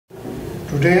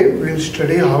Today we'll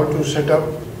study how to set up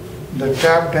the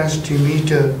tap density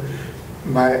meter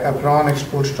by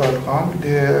appronexports.com.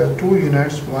 There are two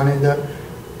units. One is the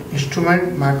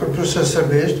instrument microprocessor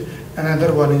based,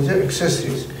 another one is the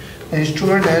accessories. The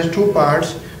instrument has two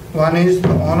parts. One is the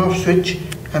on-off switch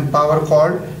and power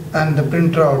cord, and the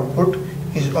printer output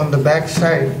is on the back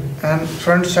side, and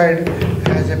front side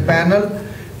has a panel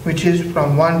which is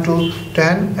from 1 to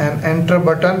 10, and enter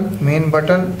button, main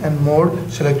button, and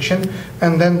mode selection,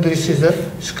 and then this is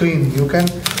a screen. You can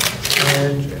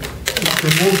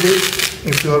remove this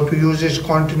if you have to use it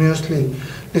continuously.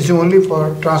 This is only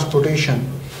for transportation.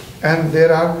 And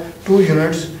there are two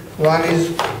units. One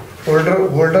is holder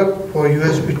for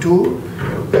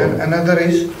usp2 and another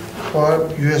is for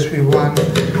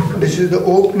usp1. This is the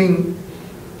opening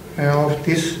of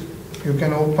this. You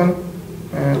can open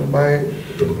by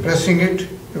pressing it.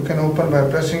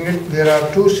 There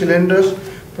are two cylinders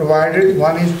provided.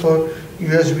 One is for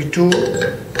usp2.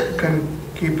 You can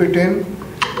keep it in,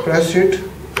 press it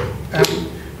and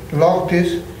lock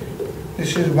this.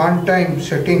 This is one time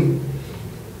setting.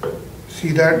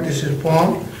 See that this is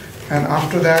formed, and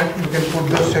after that you can put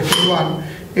the second one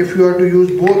if you are to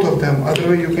use both of them.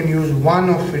 Otherwise you can use one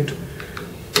of it.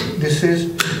 This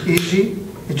is easy.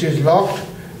 It is locked.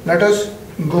 Let us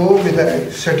go with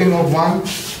the setting of one.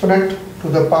 Connect to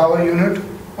the power unit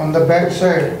on the back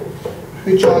side.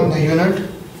 Switch on the unit,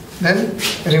 then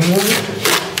remove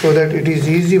it so that it is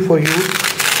easy for you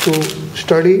to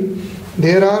study.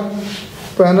 There are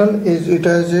panel is it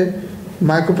has a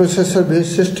microprocessor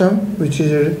based system which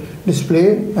is a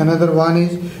display. Another one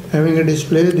is having a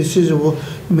display. This is a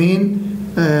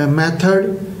main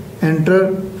method.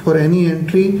 Enter for any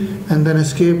entry and then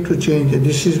escape to change.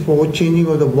 This is for changing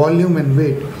of the volume and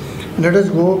weight. Let us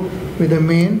go with the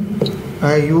main.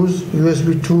 I use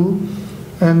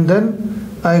usb2 and then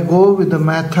I go with the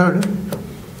method.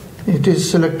 It is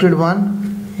selected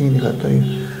one,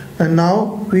 and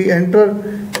now we enter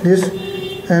this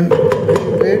and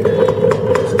wait.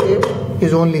 Escape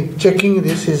is only checking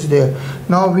this is there.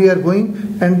 Now we are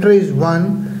going, enter is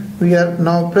 1. We are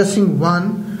now pressing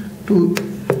 1 to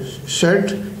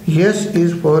set. Yes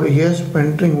is for yes,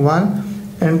 entering 1.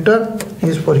 Enter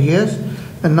is for yes.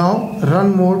 And now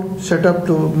run mode, setup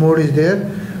to mode is there,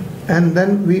 and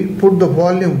then we put the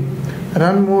volume.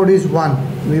 Run mode is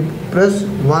 1. We press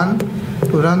 1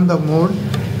 to run the mode,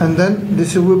 and then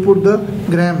this is we put the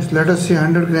grams. Let us say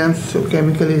 100 grams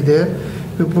chemical is there.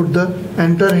 We put the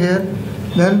enter here.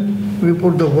 Then we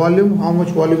put the volume. How much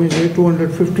volume is here?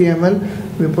 250 ml.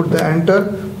 We put the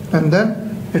enter, and then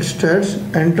it starts.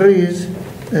 Enter is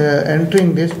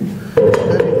entering this.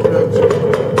 Then it runs.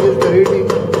 Here's the reading.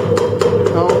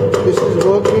 Now this is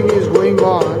working is going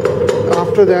on.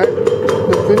 After that,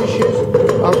 the finish is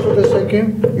after the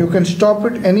second. You can stop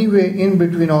it anyway in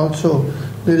between also.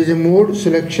 There is a mode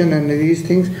selection and these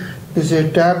things. This is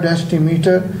a tap density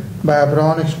meter by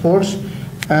Abron Exports,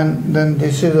 and then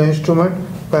this is the instrument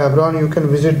by Abron. You can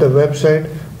visit the website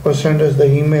or send us the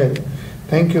email.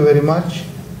 Thank you very much.